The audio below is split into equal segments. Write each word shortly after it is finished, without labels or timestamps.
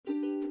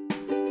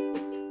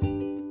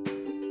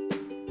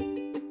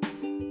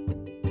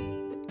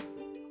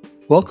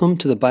Welcome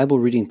to the Bible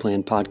Reading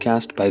Plan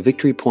podcast by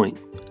Victory Point.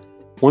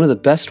 One of the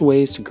best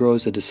ways to grow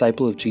as a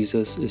disciple of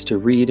Jesus is to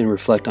read and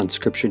reflect on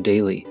Scripture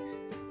daily.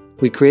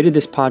 We created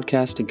this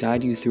podcast to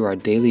guide you through our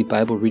daily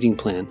Bible reading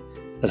plan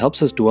that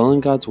helps us dwell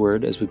in God's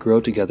Word as we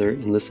grow together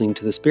in listening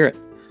to the Spirit.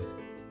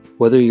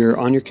 Whether you're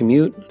on your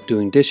commute,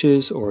 doing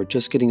dishes, or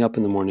just getting up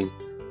in the morning,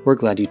 we're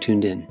glad you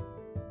tuned in.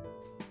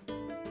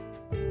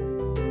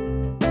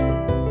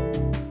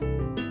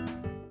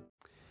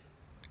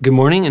 Good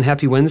morning and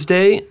happy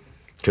Wednesday.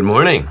 Good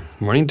morning.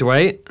 Good morning,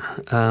 Dwight.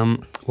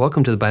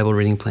 Welcome to the Bible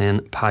Reading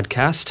Plan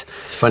podcast.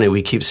 It's funny,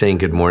 we keep saying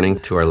good morning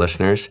to our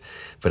listeners,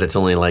 but it's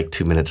only like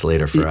 2 minutes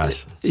later for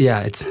us.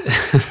 Yeah, it's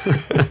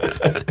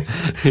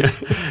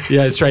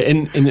yeah, it's right.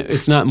 And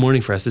it's not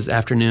morning for us, it's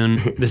afternoon.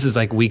 This is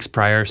like weeks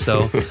prior,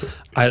 so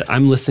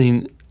I'm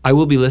listening. I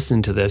will be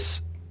listening to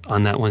this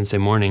on that Wednesday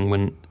morning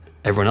when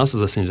everyone else is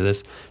listening to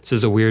this. This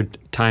is a weird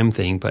time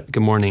thing, but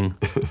good morning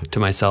to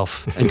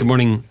myself. And good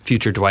morning,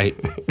 future Dwight.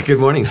 Good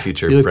morning,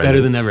 future You look Brendan.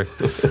 better than ever.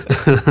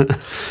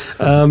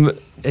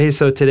 Hey,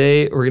 so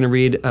today we're going to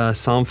read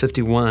Psalm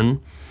 51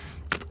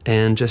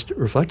 and just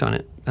reflect on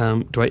it.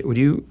 Dwight, would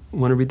you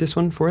want to read this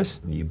one for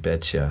us? You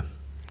betcha.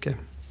 Okay.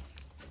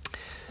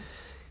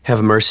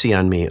 Have mercy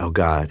on me, O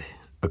God,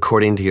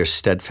 according to your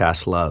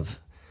steadfast love.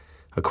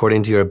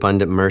 According to your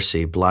abundant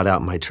mercy, blot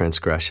out my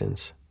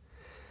transgressions.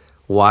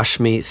 Wash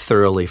me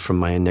thoroughly from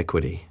my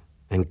iniquity,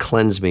 and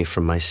cleanse me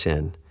from my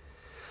sin.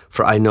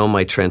 For I know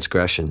my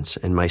transgressions,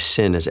 and my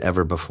sin is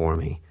ever before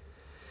me.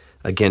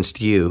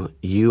 Against you,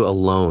 you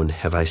alone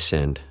have I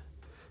sinned,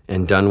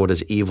 and done what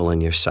is evil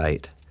in your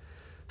sight,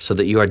 so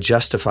that you are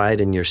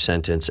justified in your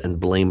sentence and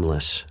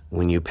blameless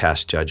when you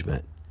pass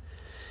judgment.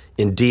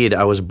 Indeed,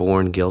 I was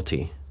born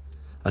guilty,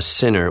 a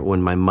sinner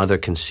when my mother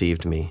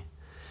conceived me.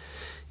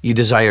 You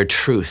desire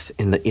truth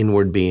in the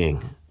inward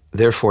being.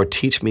 Therefore,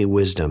 teach me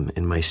wisdom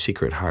in my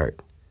secret heart.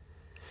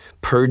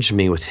 Purge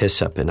me with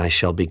hyssop, and I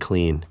shall be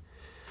clean.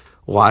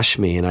 Wash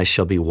me, and I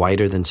shall be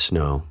whiter than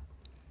snow.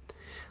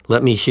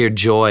 Let me hear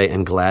joy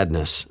and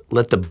gladness.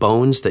 Let the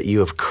bones that you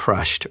have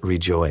crushed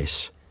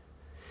rejoice.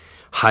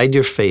 Hide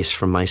your face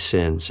from my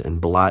sins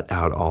and blot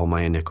out all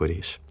my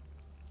iniquities.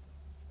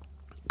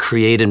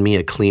 Create in me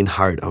a clean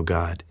heart, O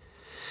God,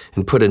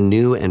 and put a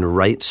new and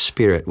right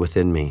spirit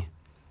within me.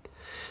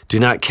 Do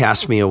not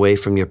cast me away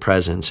from your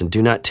presence, and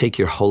do not take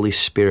your Holy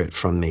Spirit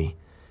from me.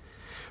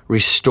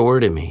 Restore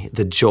to me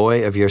the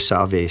joy of your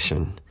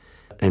salvation,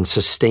 and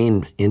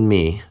sustain in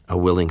me a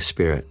willing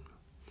spirit.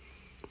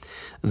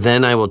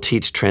 Then I will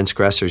teach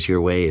transgressors your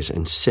ways,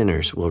 and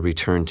sinners will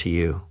return to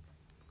you.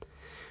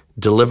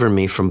 Deliver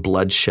me from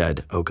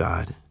bloodshed, O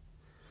God.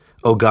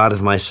 O God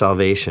of my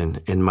salvation,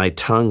 and my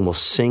tongue will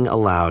sing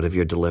aloud of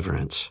your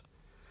deliverance.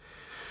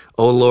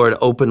 O Lord,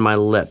 open my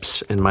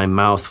lips, and my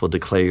mouth will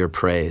declare your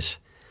praise.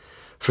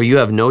 For you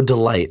have no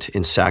delight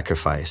in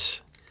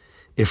sacrifice.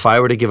 If I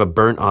were to give a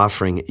burnt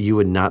offering, you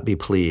would not be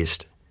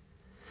pleased.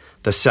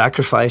 The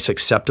sacrifice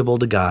acceptable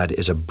to God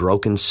is a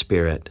broken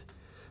spirit,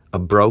 a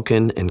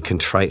broken and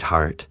contrite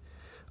heart.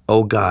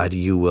 O God,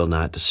 you will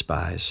not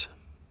despise.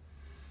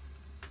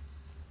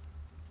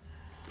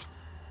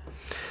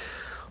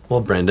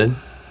 Well, Brendan,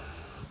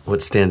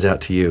 what stands out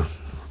to you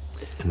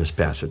in this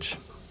passage?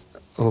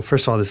 Well,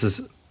 first of all, this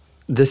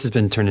has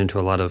been turned into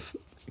a lot of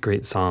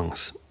great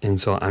songs.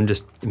 And so I'm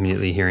just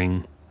immediately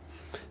hearing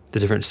the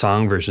different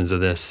song versions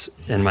of this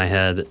in my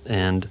head.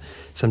 And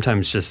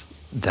sometimes just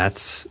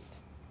that's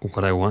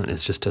what I want,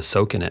 is just to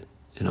soak in it,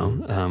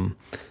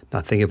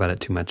 not think about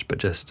it too much, but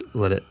just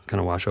let it kind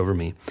of wash over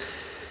me.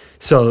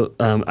 So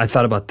I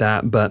thought about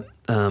that. But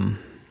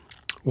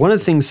one of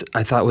the things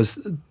I thought was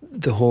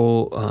the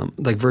whole,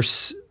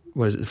 verse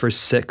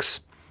 6,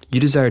 you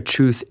desire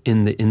truth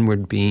in the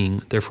inward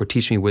being, therefore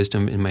teach me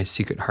wisdom in my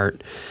secret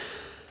heart.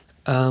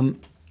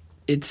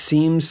 It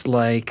seems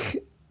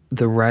like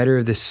the writer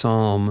of this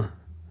psalm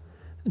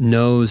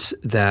knows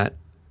that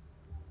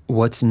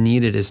what's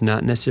needed is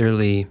not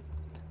necessarily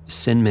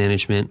sin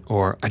management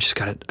or I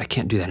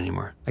can't do that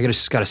anymore. I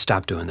just got to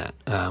stop doing that.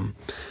 I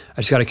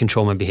just got to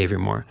control my behavior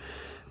more.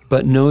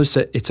 But knows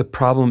that it's a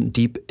problem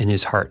deep in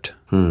his heart,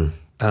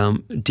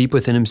 deep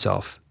within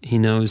himself. He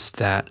knows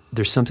that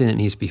there's something that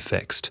needs to be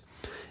fixed.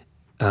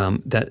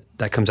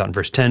 That comes out in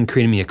verse 10,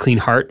 create in me a clean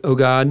heart, O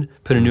God,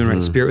 put a new and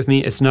right spirit with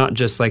me. It's not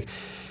just like,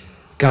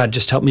 God,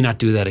 just help me not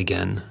do that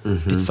again.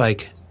 It's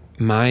like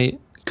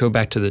go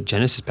back to the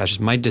Genesis passage,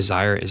 my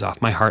desire is off,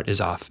 my heart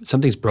is off.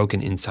 Something's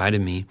broken inside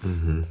of me.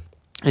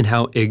 And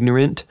how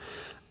ignorant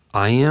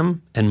I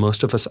am, and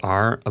most of us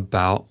are,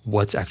 about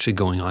what's actually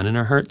going on in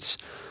our hearts.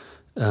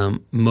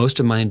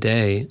 Most of my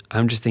day,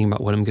 I'm just thinking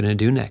about what I'm going to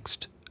do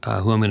next,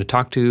 who I'm going to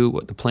talk to,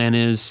 what the plan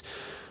is,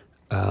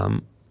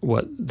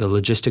 what the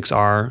logistics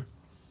are.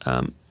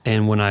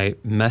 And when I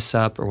mess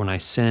up or when I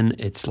sin,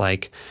 it's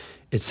like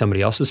it's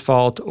somebody else's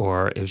fault,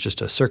 or it was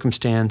just a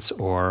circumstance,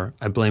 or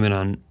I blame it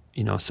on,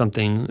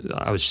 something,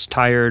 I was just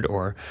tired,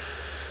 or,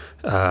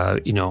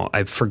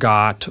 I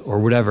forgot, or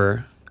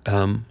whatever.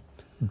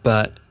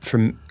 But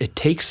it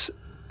takes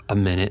a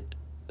minute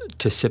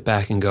to sit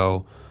back and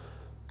go,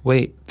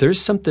 wait,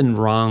 there's something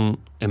wrong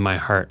in my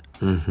heart.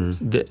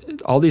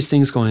 All these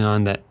things going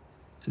on that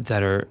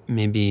are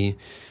maybe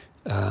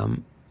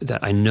that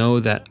I know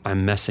that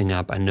I'm messing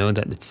up. I know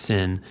that it's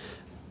sin.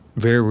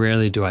 Very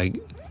rarely do I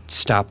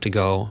stop to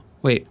go,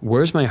 wait,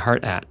 where's my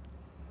heart at?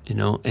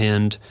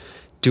 And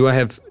do I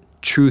have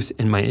truth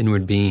in my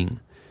inward being?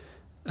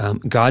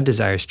 God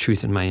desires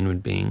truth in my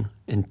inward being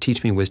and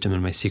teach me wisdom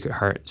in my secret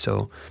heart.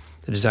 So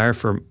the desire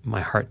for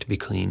my heart to be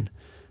clean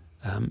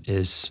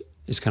is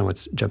kind of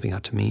what's jumping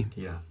out to me.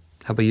 Yeah.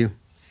 How about you?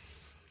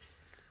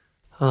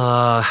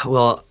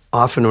 Well,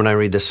 often when I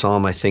read this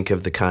psalm, I think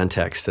of the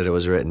context that it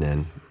was written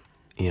in.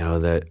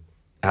 That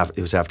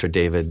it was after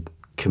David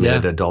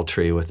committed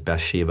adultery with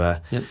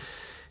Bathsheba,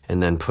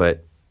 and then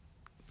put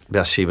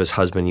Bathsheba's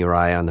husband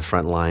Uriah on the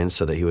front lines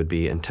so that he would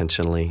be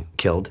intentionally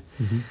killed,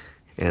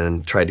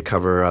 and tried to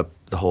cover up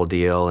the whole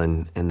deal.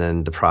 And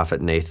then the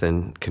prophet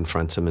Nathan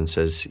confronts him and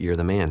says, "You're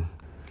the man."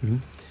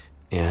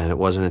 And it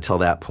wasn't until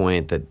that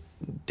point that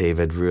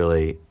David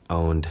really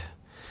owned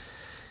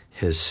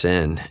his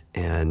sin.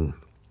 And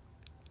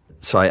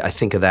so I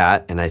think of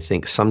that, and I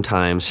think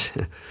sometimes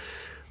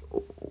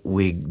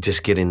we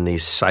just get in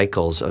these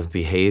cycles of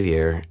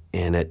behavior,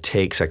 and it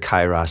takes a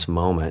kairos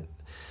moment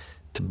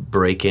to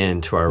break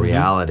into our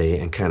reality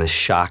and kind of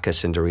shock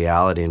us into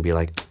reality and be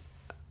like,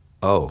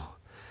 oh,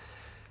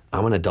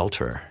 I'm an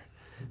adulterer,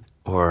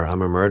 or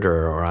I'm a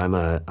murderer, or I'm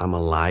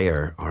a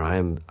liar, or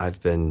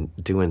I've been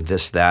doing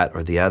this, that,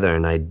 or the other,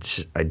 and I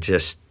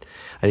didn't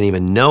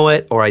even know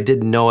it, or I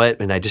did know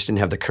it, and I just didn't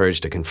have the courage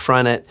to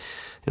confront it.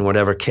 In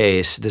whatever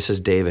case, this is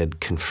David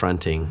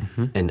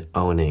confronting and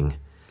owning.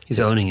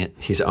 He's owning it.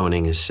 He's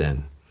owning his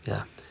sin.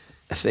 Yeah.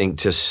 I think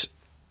just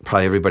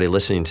probably everybody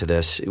listening to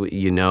this,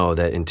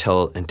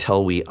 that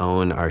until we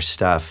own our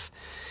stuff,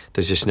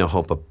 there's just no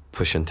hope of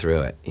pushing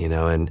through it,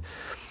 And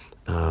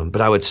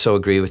but I would so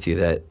agree with you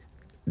that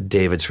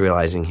David's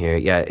realizing here,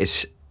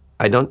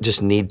 I don't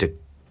just need to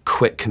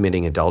quit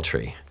committing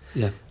adultery.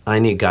 Yeah. I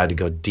need God to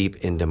go deep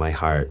into my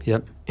heart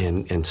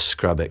and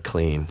scrub it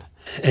clean.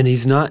 And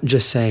he's not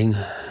just saying,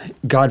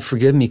 God,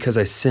 forgive me because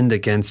I sinned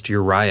against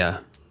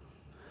Uriah,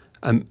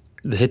 I'm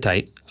the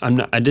Hittite.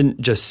 I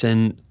didn't just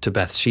sin to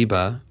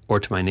Bathsheba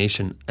or to my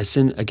nation. I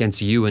sinned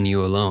against you and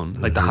you alone.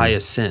 Like the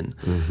highest sin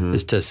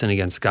is to sin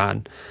against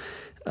God.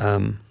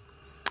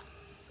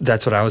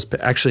 That's what I was.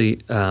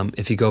 Actually,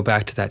 if you go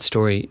back to that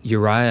story,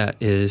 Uriah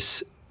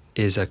is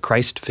a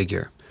Christ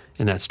figure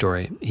in that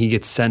story. He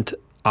gets sent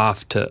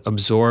off to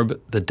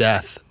absorb the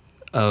death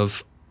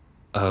of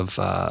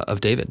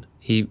David.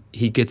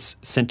 He gets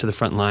sent to the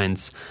front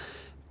lines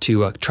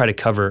to try to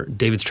cover.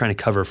 David's trying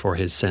to cover for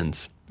his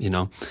sins,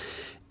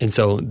 and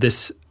so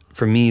this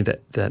for me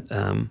that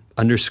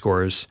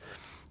underscores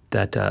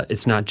that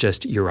it's not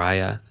just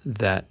Uriah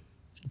that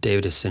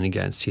David has sinned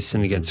against. He's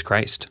sinned against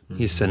Christ.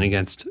 He's sinned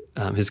against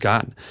his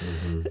God,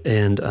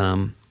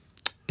 and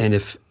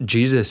if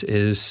Jesus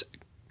is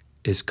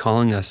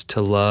calling us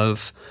to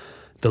love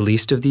the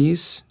least of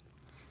these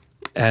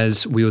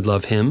as we would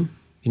love him,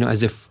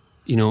 as if.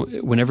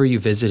 Whenever you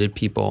visited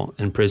people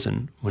in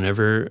prison,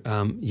 whenever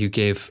you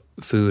gave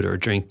food or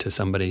drink to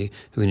somebody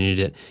who needed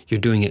it, you're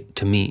doing it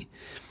to me.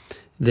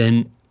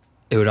 Then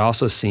it would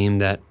also seem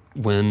that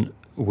when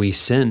we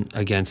sin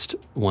against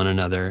one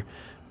another,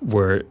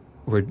 we're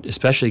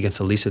especially against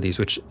the least of these,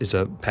 which is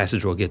a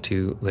passage we'll get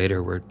to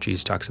later where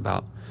Jesus talks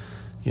about,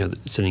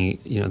 sinning,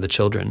 the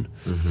children,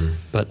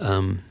 but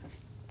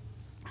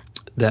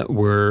that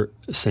we're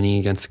sinning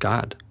against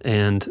God.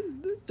 And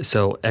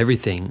so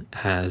everything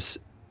has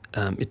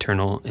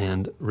eternal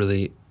and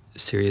really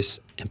serious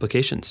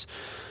implications.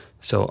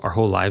 So our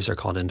whole lives are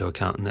called into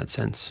account in that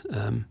sense.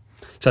 So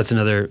that's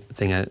another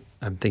thing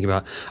I'm thinking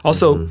about.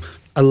 Also,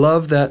 I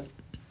love that,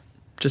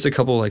 just a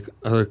couple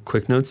other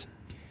quick notes.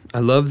 I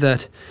love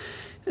that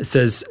it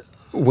says,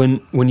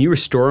 when you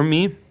restore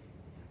me,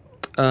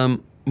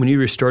 when you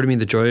restore to me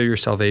the joy of your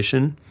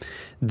salvation,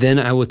 then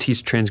I will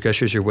teach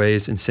transgressors your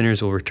ways and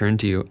sinners will return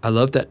to you. I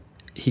love that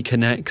he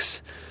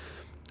connects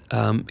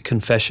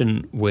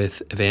confession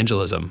with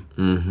evangelism.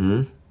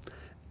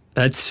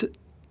 I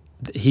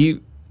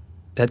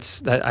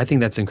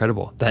think that's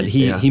incredible. That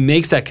he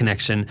makes that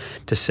connection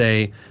to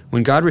say,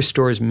 when God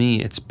restores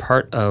me, it's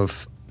part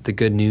of the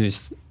good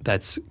news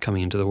that's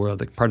coming into the world.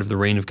 Like part of the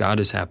reign of God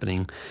is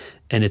happening,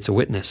 and it's a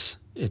witness.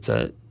 It's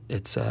a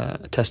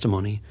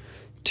testimony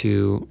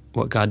to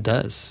what God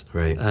does.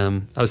 Right.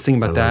 I was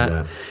thinking about that.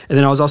 And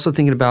then I was also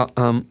thinking about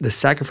the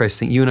sacrifice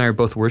thing. You and I are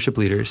both worship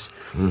leaders,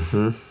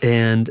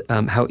 and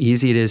how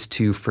easy it is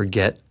to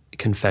forget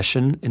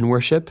confession in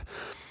worship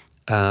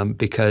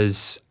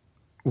because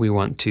we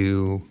want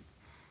to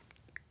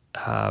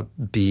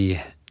be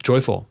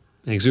joyful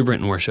and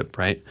exuberant in worship,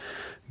 right?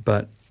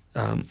 But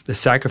the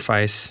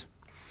sacrifice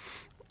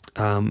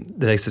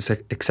that is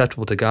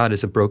acceptable to God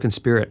is a broken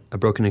spirit, a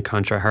broken and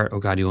contrite heart. Oh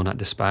God, you will not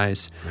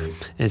despise. Right.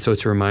 And so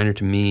it's a reminder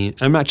to me,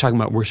 and I'm not talking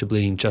about worship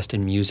leading just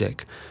in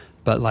music,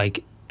 but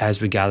as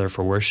we gather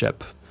for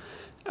worship,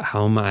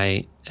 how am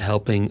I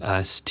helping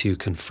us to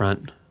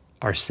confront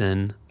our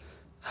sin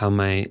How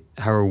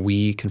are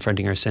we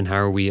confronting our sin? How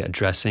are we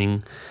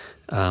addressing?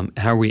 How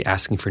are we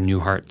asking for new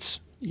hearts?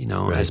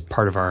 Right. As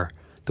part of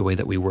the way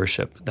that we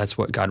worship. That's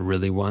what God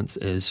really wants,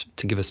 is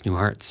to give us new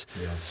hearts.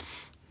 Yeah.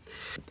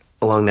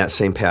 Along that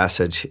same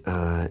passage,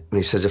 when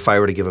he says, "If I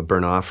were to give a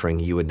burnt offering,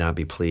 you would not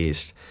be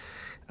pleased."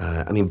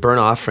 Burnt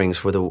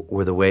offerings were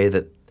the way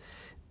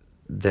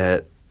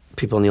that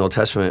people in the Old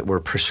Testament were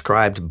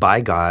prescribed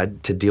by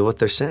God to deal with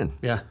their sin.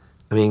 Yeah.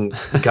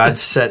 God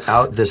set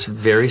out this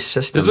very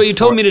system. That's what you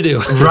told me to do.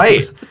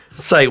 Right.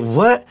 It's like,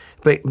 what?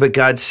 But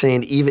God's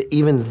saying,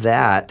 even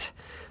that,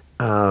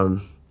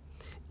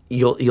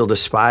 you'll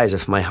despise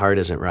if my heart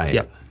isn't right.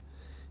 Yep.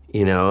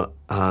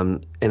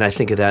 And I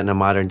think of that in a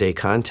modern day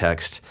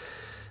context.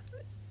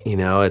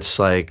 It's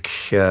like,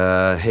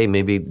 hey,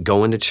 maybe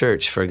going to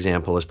church, for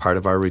example, is part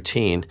of our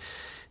routine.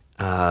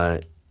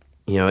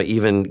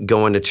 Even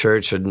going to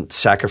church and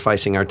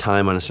sacrificing our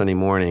time on a Sunday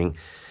morning,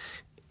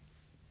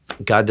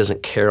 God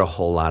doesn't care a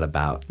whole lot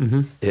about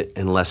it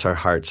unless our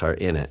hearts are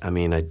in it. I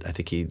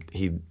think He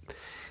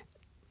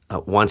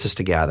wants us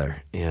to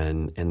gather,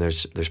 and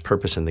there's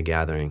purpose in the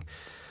gathering.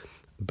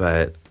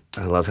 But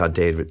I love how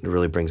David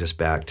really brings us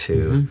back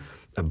to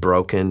a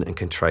broken and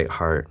contrite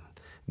heart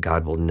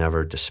God will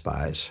never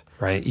despise.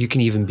 Right. You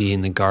can even be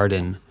in the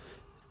Garden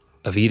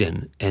of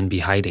Eden and be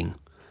hiding,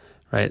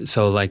 right?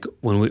 So like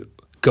when we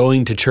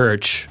going to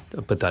church,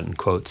 I'll put that in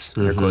quotes,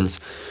 air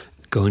quotes,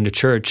 going to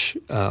church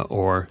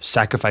or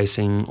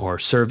sacrificing or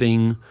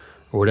serving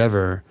or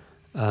whatever,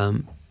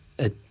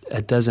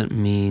 it doesn't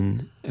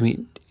mean,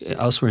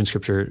 elsewhere in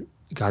Scripture,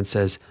 God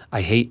says,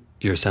 I hate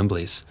your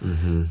assemblies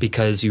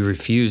because you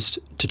refused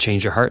to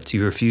change your hearts.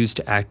 You refused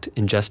to act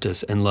in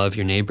justice and love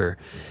your neighbor.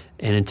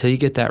 And until you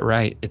get that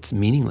right, it's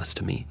meaningless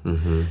to me.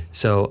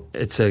 So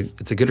it's a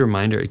good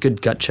reminder, a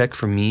good gut check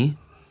for me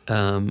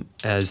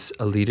as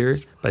a leader,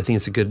 but I think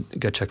it's a good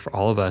gut check for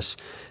all of us,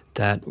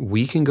 that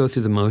we can go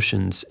through the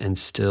motions and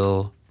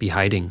still be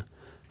hiding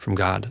from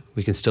God.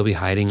 We can still be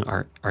hiding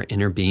our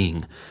inner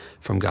being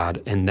from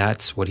God, and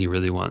that's what He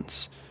really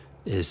wants,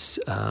 is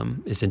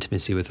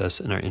intimacy with us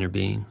and our inner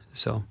being.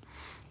 So,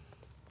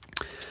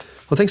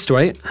 well, thanks,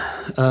 Dwight.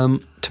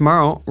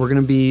 Tomorrow we're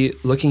going to be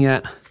looking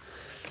at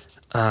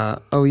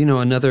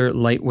another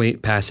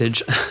lightweight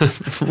passage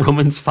from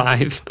Romans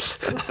 5.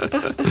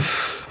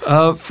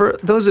 For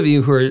those of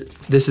you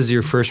this is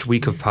your first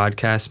week of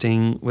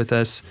podcasting with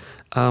us,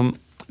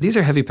 these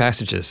are heavy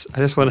passages. I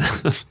just want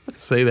to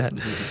say that.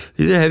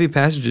 These are heavy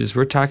passages.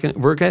 We're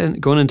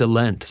going into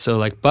Lent. So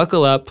like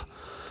buckle up.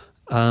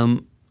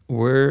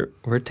 We're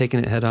taking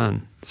it head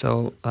on.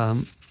 So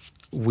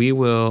we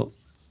will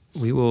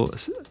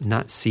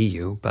not see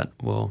you, but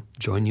we'll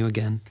join you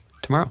again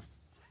tomorrow.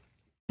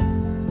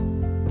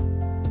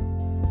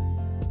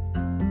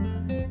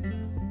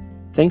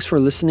 Thanks for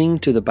listening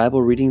to the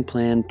Bible Reading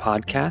Plan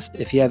podcast.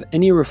 If you have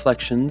any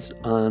reflections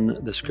on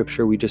the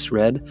scripture we just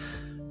read,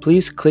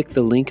 please click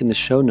the link in the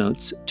show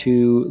notes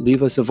to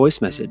leave us a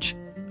voice message.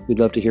 We'd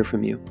love to hear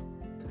from you.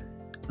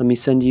 Let me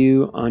send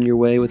you on your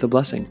way with a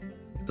blessing.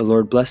 The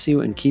Lord bless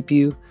you and keep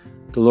you.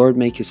 The Lord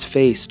make His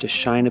face to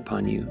shine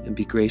upon you and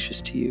be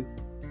gracious to you.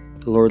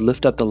 The Lord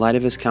lift up the light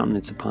of His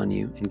countenance upon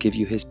you and give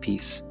you His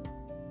peace.